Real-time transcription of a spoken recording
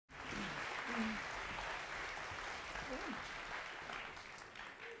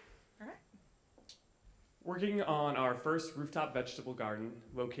Working on our first rooftop vegetable garden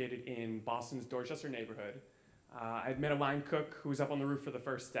located in Boston's Dorchester neighborhood, I'd met a line cook who was up on the roof for the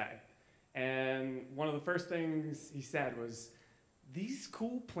first day. And one of the first things he said was, "These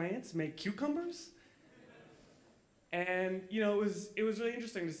cool plants make cucumbers?" And it was really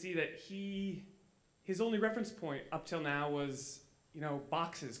interesting to see that his only reference point up till now was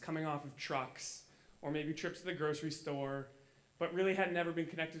boxes coming off of trucks or maybe trips to the grocery store, but really had never been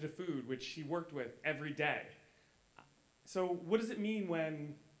connected to food, which he worked with every day. So what does it mean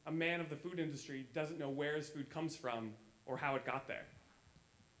when a man of the food industry doesn't know where his food comes from or how it got there?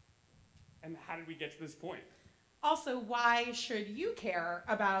 And how did we get to this point? Also, why should you care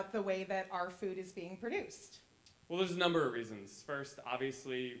about the way that our food is being produced? Well, there's a number of reasons. First,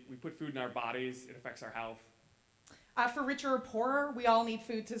 obviously, we put food in our bodies. It affects our health. For richer or poorer, we all need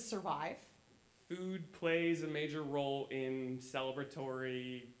food to survive. Food plays a major role in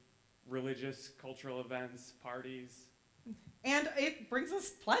celebratory, religious, cultural events, parties. And it brings us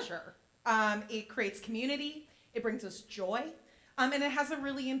pleasure. It creates community. It brings us joy. And it has a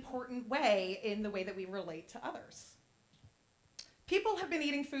really important way in the way that we relate to others. People have been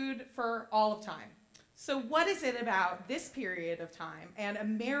eating food for all of time. So what is it about this period of time and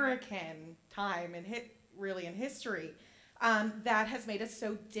American time and really in history that has made us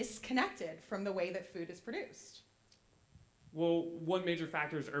so disconnected from the way that food is produced? Well, one major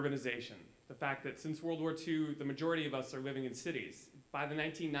factor is urbanization. The fact that since World War II, the majority of us are living in cities. By the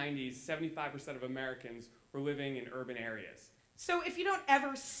 1990s, 75% of Americans were living in urban areas. So if you don't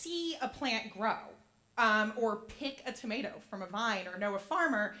ever see a plant grow, or pick a tomato from a vine or know a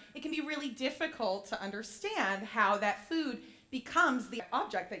farmer, it can be really difficult to understand how that food becomes the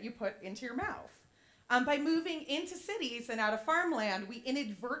object that you put into your mouth. By moving into cities and out of farmland, we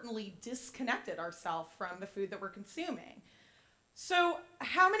inadvertently disconnected ourselves from the food that we're consuming. So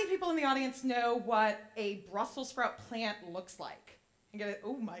how many people in the audience know what a Brussels sprout plant looks like? You get it? A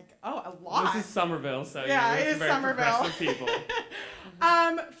lot. This is Somerville, so yeah, it is very Somerville. Progressive people.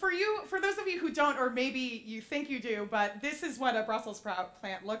 For those of you who don't, or maybe you think you do, but this is what a Brussels sprout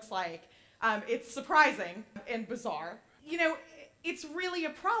plant looks like. It's surprising and bizarre. It's really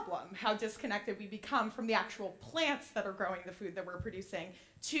a problem how disconnected we become from the actual plants that are growing the food that we're producing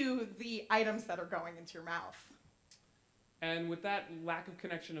to the items that are going into your mouth. And with that lack of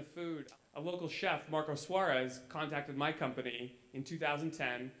connection of food, a local chef, Marco Suarez, contacted my company in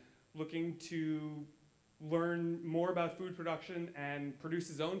 2010 looking to learn more about food production and produce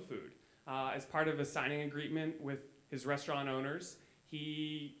his own food. As part of a signing agreement with his restaurant owners,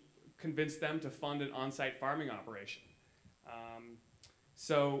 he convinced them to fund an on-site farming operation.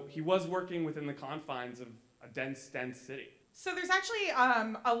 So he was working within the confines of a dense city. So there's actually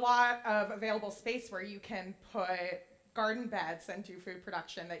a lot of available space where you can put garden beds and do food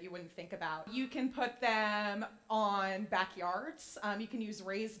production that you wouldn't think about. You can put them on backyards. You can use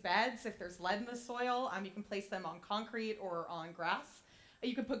raised beds if there's lead in the soil. You can place them on concrete or on grass.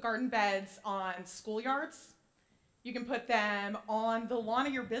 You can put garden beds on schoolyards. You can put them on the lawn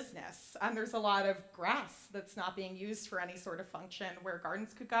of your business. There's a lot of grass that's not being used for any sort of function where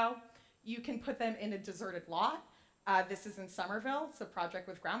gardens could go. You can put them in a deserted lot. This is in Somerville. It's a project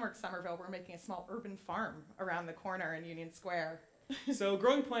with Groundwork Somerville. We're making a small urban farm around the corner in Union Square. So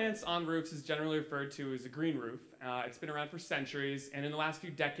growing plants on roofs is generally referred to as a green roof. It's been around for centuries, and in the last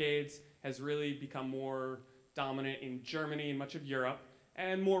few decades has really become more dominant in Germany and much of Europe,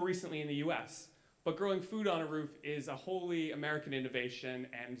 and more recently in the US. But growing food on a roof is a wholly American innovation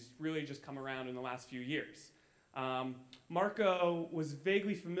and has really just come around in the last few years. Marco was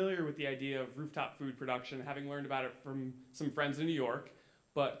vaguely familiar with the idea of rooftop food production, having learned about it from some friends in New York,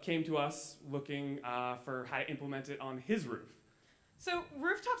 but came to us looking for how to implement it on his roof. So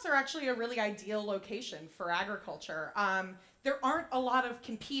rooftops are actually a really ideal location for agriculture. There aren't a lot of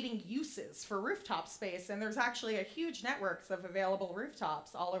competing uses for rooftop space, and there's actually a huge network of available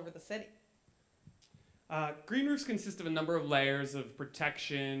rooftops all over the city. Green roofs consist of a number of layers of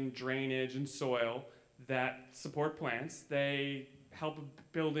protection, drainage, and soil that support plants. They help a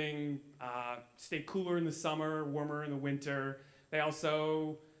building stay cooler in the summer, warmer in the winter. They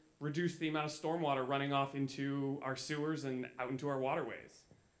also reduce the amount of stormwater running off into our sewers and out into our waterways.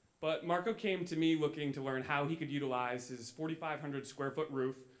 But Marco came to me looking to learn how he could utilize his 4,500 square foot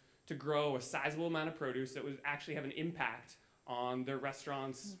roof to grow a sizable amount of produce that would actually have an impact on their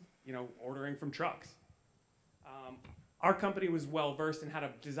restaurants, ordering from trucks. Our company was well versed in how to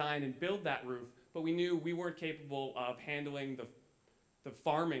design and build that roof, but we knew we weren't capable of handling the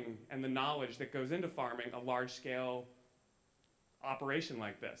farming and the knowledge that goes into farming a large-scale operation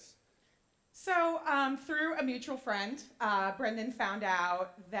like this. So through a mutual friend, Brendan found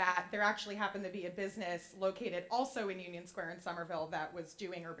out that there actually happened to be a business located also in Union Square in Somerville that was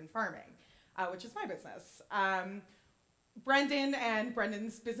doing urban farming, which is my business. Brendan and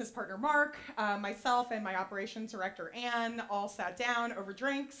Brendan's business partner Mark, myself and my operations director Anne all sat down over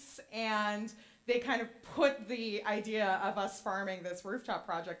drinks, and they kind of put the idea of us farming this rooftop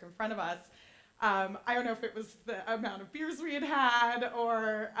project in front of us. I don't know if it was the amount of beers we had had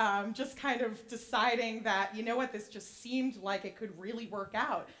or just kind of deciding that, you know what, this just seemed like it could really work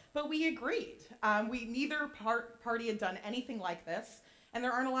out. But we agreed. Neither party had done anything like this, and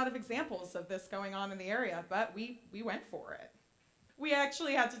there aren't a lot of examples of this going on in the area, but we went for it. We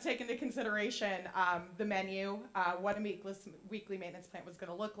actually had to take into consideration the menu, what a weekly maintenance plan was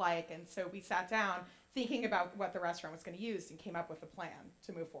going to look like, and so we sat down thinking about what the restaurant was going to use and came up with a plan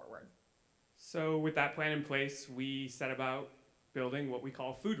to move forward. So with that plan in place, we set about building what we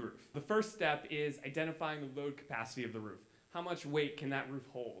call a food roof. The first step is identifying the load capacity of the roof. How much weight can that roof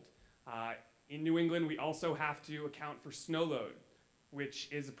hold? In New England, we also have to account for snow load, which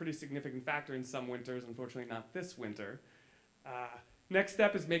is a pretty significant factor in some winters, unfortunately not this winter. Next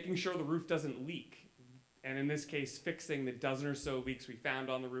step is making sure the roof doesn't leak. And in this case, fixing the dozen or so leaks we found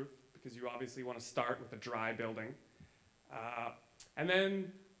on the roof, because you obviously want to start with a dry building. And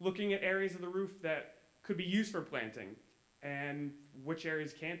then looking at areas of the roof that could be used for planting and which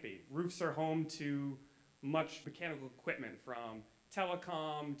areas can't be. Roofs are home to much mechanical equipment, from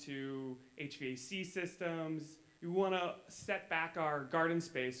telecom to HVAC systems. We want to set back our garden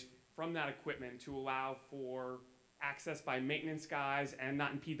space from that equipment to allow for access by maintenance guys and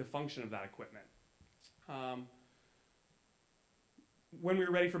not impede the function of that equipment. When we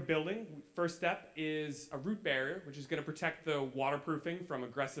were ready for building, first step is a root barrier, which is going to protect the waterproofing from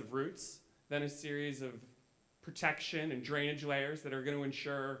aggressive roots. Then a series of protection and drainage layers that are going to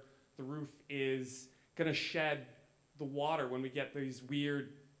ensure the roof is going to shed the water when we get these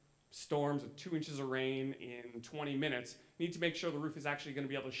weird storms of 2 inches of rain in 20 minutes. We need to make sure the roof is actually going to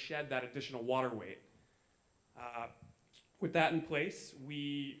be able to shed that additional water weight. With that in place,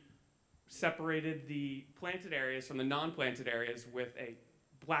 we separated the planted areas from the non-planted areas with a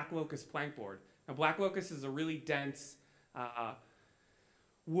black locust plank board. Now, black locust is a really dense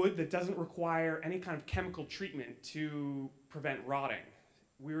wood that doesn't require any kind of chemical treatment to prevent rotting.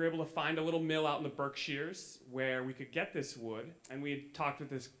 We were able to find a little mill out in the Berkshires where we could get this wood, and we had talked with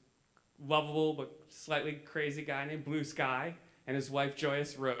this lovable but slightly crazy guy named Blue Sky and his wife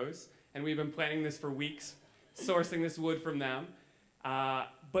Joyous Rose, and we've been planning this for weeks, sourcing this wood from them.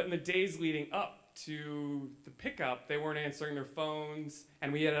 But in the days leading up to the pickup, they weren't answering their phones,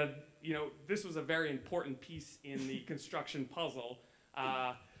 and we had this was a very important piece in the construction puzzle.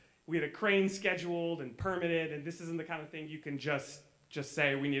 We had a crane scheduled and permitted, and this isn't the kind of thing you can just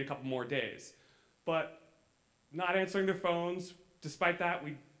say we need a couple more days. But not answering their phones. Despite that,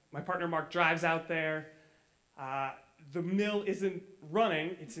 my partner Mark drives out there. The mill isn't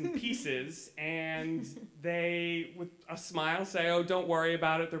running, it's in pieces, and they, with a smile, say, oh, don't worry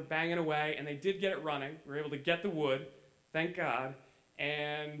about it, they're banging away, and they did get it running. We were able to get the wood, thank God,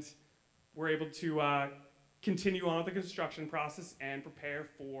 and we're able to continue on with the construction process and prepare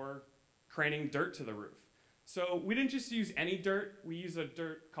for craning dirt to the roof. So we didn't just use any dirt, we use a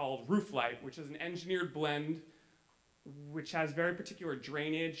dirt called Rooflight, which is an engineered blend which has very particular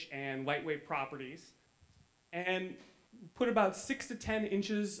drainage and lightweight properties. And put about 6 to 10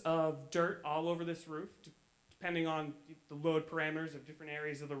 inches of dirt all over this roof, depending on the load parameters of different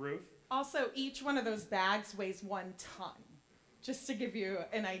areas of the roof. Also, each one of those bags weighs 1 ton, just to give you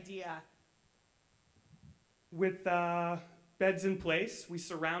an idea. With beds in place, we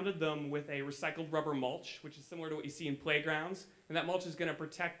surrounded them with a recycled rubber mulch, which is similar to what you see in playgrounds. And that mulch is going to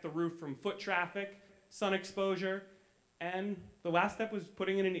protect the roof from foot traffic, sun exposure, and the last step was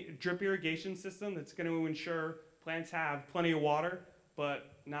putting in a drip irrigation system that's going to ensure plants have plenty of water,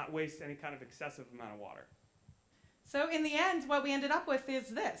 but not waste any kind of excessive amount of water. So in the end, what we ended up with is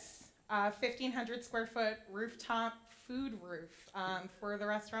this, 1,500 square foot rooftop food roof for the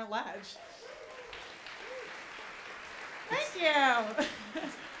restaurant ledge. Thank you.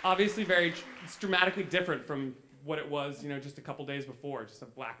 Obviously it's dramatically different from what it was, just a couple days before, just a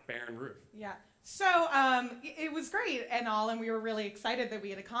black barren roof. Yeah. So it was great and all, and we were really excited that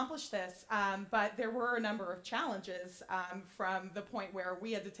we had accomplished this, but there were a number of challenges from the point where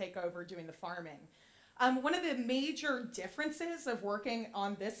we had to take over doing the farming. One of the major differences of working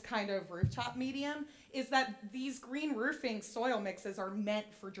on this kind of rooftop medium is that these green roofing soil mixes are meant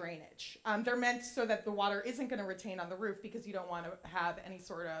for drainage. They're meant so that the water isn't going to retain on the roof because you don't want to have any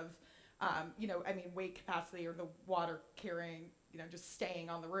sort of, weight capacity or the water carrying, just staying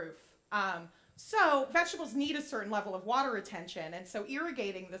on the roof. So vegetables need a certain level of water retention, and so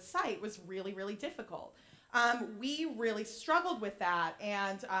irrigating the site was really, really difficult. We really struggled with that,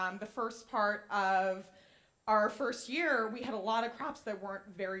 and the first part of our first year, we had a lot of crops that weren't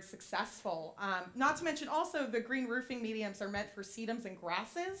very successful. Not to mention also the green roofing mediums are meant for sedums and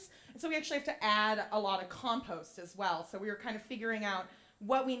grasses, and so we actually have to add a lot of compost as well. So we were kind of figuring out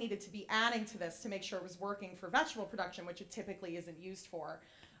what we needed to be adding to this to make sure it was working for vegetable production, which it typically isn't used for.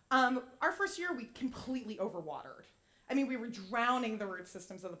 Our first year, we completely overwatered. I mean, we were drowning the root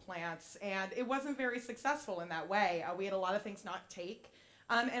systems of the plants, and it wasn't very successful in that way. We had a lot of things not take,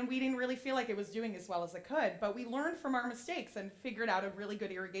 and we didn't really feel like it was doing as well as it could. But we learned from our mistakes and figured out a really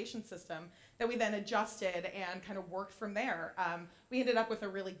good irrigation system that we then adjusted and kind of worked from there. We ended up with a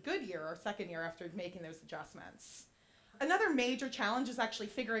really good year, our second year, after making those adjustments. Another major challenge is actually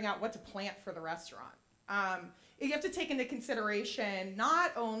figuring out what to plant for the restaurant. You have to take into consideration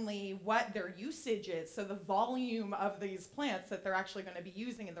not only what their usage is, so the volume of these plants that they're actually going to be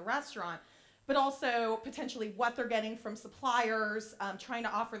using in the restaurant, but also potentially what they're getting from suppliers, trying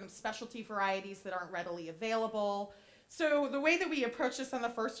to offer them specialty varieties that aren't readily available. So the way that we approached this on the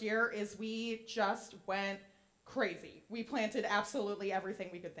first year is we just went crazy. We planted absolutely everything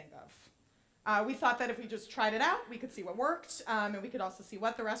we could think of. We thought that if we just tried it out, we could see what worked, and we could also see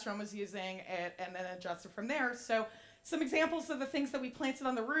what the restaurant was using and then adjust it from there. So some examples of the things that we planted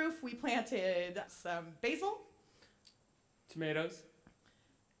on the roof: we planted some basil, Tomatoes,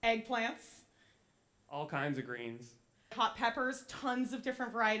 eggplants, all kinds of greens, hot peppers, tons of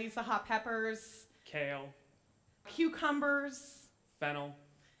different varieties of hot peppers, kale, cucumbers, fennel,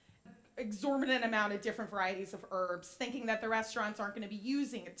 exorbitant amount of different varieties of herbs, thinking that the restaurants aren't going to be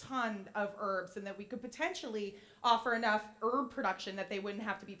using a ton of herbs and that we could potentially offer enough herb production that they wouldn't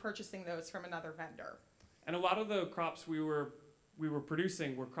have to be purchasing those from another vendor. And a lot of the crops we were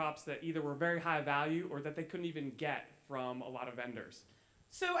producing were crops that either were very high value or that they couldn't even get from a lot of vendors.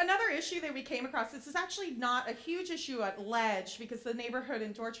 So another issue that we came across, this is actually not a huge issue at Ledge because the neighborhood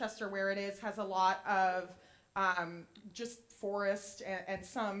in Dorchester where it is has a lot of just forest and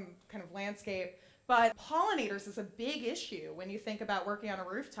some kind of landscape. But pollinators is a big issue when you think about working on a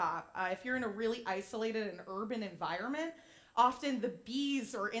rooftop. If you're in a really isolated and urban environment, often the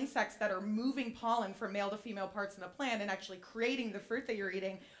bees or insects that are moving pollen from male to female parts in the plant and actually creating the fruit that you're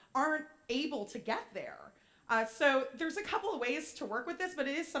eating aren't able to get there. So there's a couple of ways to work with this, but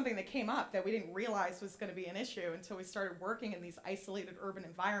it is something that came up that we didn't realize was going to be an issue until we started working in these isolated urban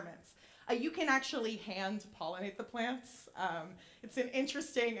environments. You can actually hand pollinate the plants. It's an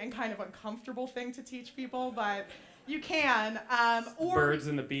interesting and kind of uncomfortable thing to teach people, but you can. Or birds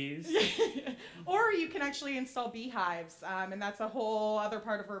and the bees. Or you can actually install beehives, and that's a whole other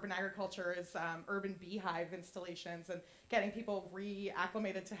part of urban agriculture is urban beehive installations and getting people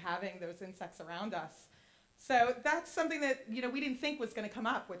reacclimated to having those insects around us. So that's something that we didn't think was going to come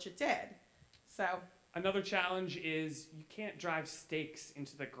up, which it did. So. Another challenge is you can't drive stakes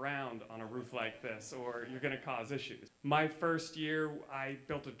into the ground on a roof like this or you're going to cause issues. My first year, I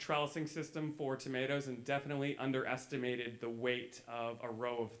built a trellising system for tomatoes and definitely underestimated the weight of a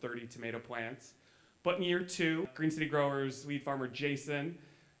row of 30 tomato plants. But in year 2, Green City Growers lead farmer Jason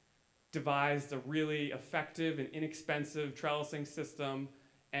devised a really effective and inexpensive trellising system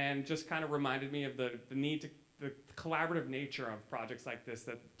and just kind of reminded me of the need to the collaborative nature of projects like this,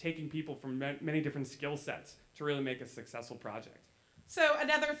 that taking people from many different skill sets to really make a successful project. So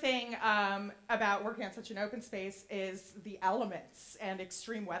another thing about working on such an open space is the elements and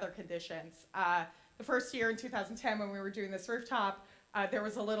extreme weather conditions. The first year in 2010 when we were doing this rooftop, there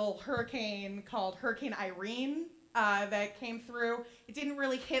was a little hurricane called Hurricane Irene that came through. It didn't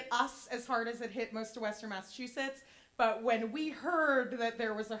really hit us as hard as it hit most of Western Massachusetts, but when we heard that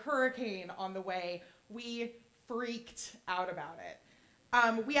there was a hurricane on the way, we freaked out about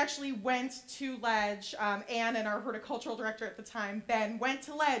it. We actually went to Ledge, Anne and our horticultural director at the time, Ben, went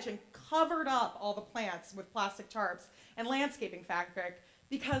to Ledge and covered up all the plants with plastic tarps and landscaping fabric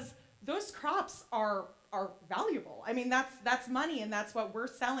because those crops are valuable. I mean, that's money and that's what we're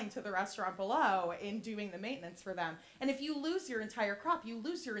selling to the restaurant below in doing the maintenance for them. And if you lose your entire crop, you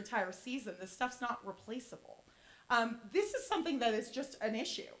lose your entire season. This stuff's not replaceable. This is something that is just an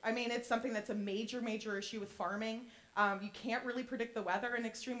issue. I mean, it's something that's a major issue with farming. You can't really predict the weather, and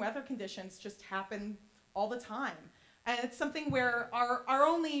extreme weather conditions just happen all the time. And it's something where our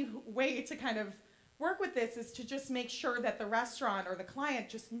only way to kind of work with this is to just make sure that the restaurant or the client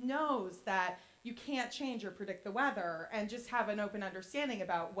just knows that you can't change or predict the weather and just have an open understanding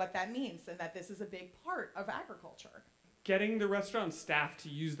about what that means and that this is a big part of agriculture. Getting the restaurant staff to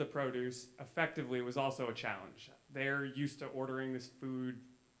use the produce effectively was also a challenge. They're used to ordering this food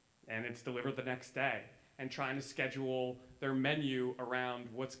and it's delivered the next day. And trying to schedule their menu around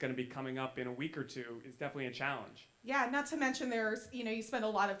what's going to be coming up in a week or two is definitely a challenge. Yeah, not to mention you spend a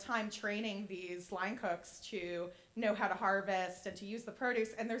lot of time training these line cooks to know how to harvest and to use the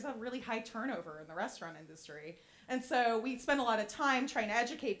produce, and there's a really high turnover in the restaurant industry. And so we spend a lot of time trying to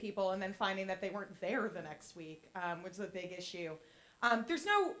educate people and then finding that they weren't there the next week, which is a big issue.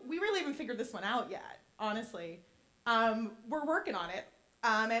 We really haven't figured this one out yet, honestly. We're working on it.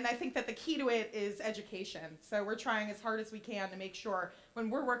 And I think that the key to it is education. So we're trying as hard as we can to make sure when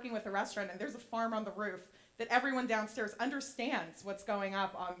we're working with a restaurant and there's a farm on the roof, that everyone downstairs understands what's going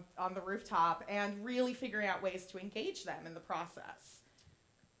up on the rooftop and really figuring out ways to engage them in the process.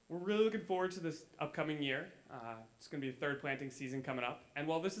 We're really looking forward to this upcoming year. It's going to be the third planting season coming up. And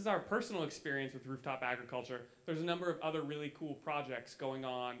while this is our personal experience with rooftop agriculture, there's a number of other really cool projects going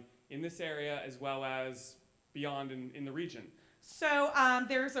on in this area as well as beyond in the region. So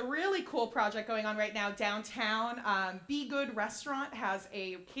there's a really cool project going on right now downtown. Be Good Restaurant has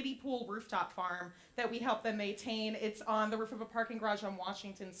a kiddie pool rooftop farm that we help them maintain. It's on the roof of a parking garage on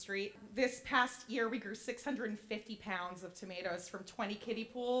Washington Street. This past year, we grew 650 pounds of tomatoes from 20 kiddie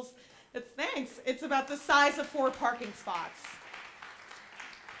pools. It's about the size of 4 parking spots.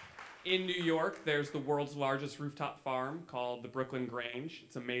 In New York, there's the world's largest rooftop farm called the Brooklyn Grange.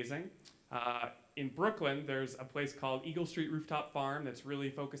 It's amazing. In Brooklyn, there's a place called Eagle Street Rooftop Farm that's really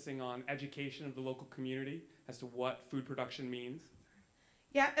focusing on education of the local community as to what food production means.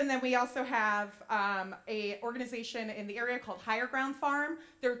 Yeah, and then we also have a organization in the area called Higher Ground Farm.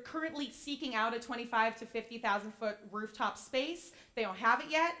 They're currently seeking out a 25 to 50,000 foot rooftop space. They don't have it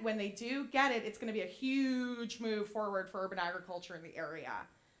yet. When they do get it, it's going to be a huge move forward for urban agriculture in the area.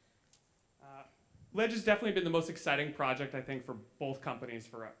 Ledge has definitely been the most exciting project, I think, for both companies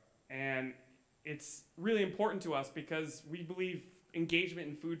and it's really important to us because we believe engagement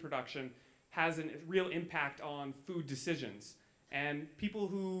in food production has a real impact on food decisions. And people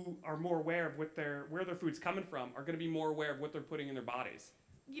who are more aware of where their food's coming from are going to be more aware of what they're putting in their bodies.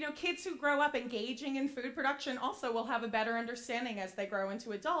 You know, kids who grow up engaging in food production also will have a better understanding as they grow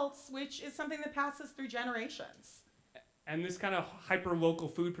into adults, which is something that passes through generations. And this kind of hyper-local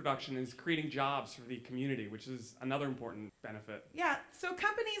food production is creating jobs for the community, which is another important benefit. Yeah, so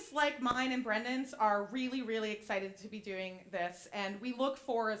companies like mine and Brendan's are really, really excited to be doing this, and we look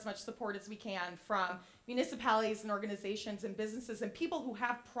for as much support as we can from municipalities and organizations and businesses and people who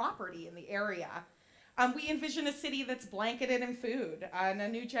have property in the area. We envision a city that's blanketed in food and a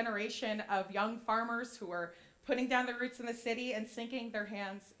new generation of young farmers who are putting down their roots in the city and sinking their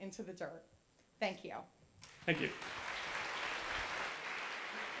hands into the dirt. Thank you. Thank you.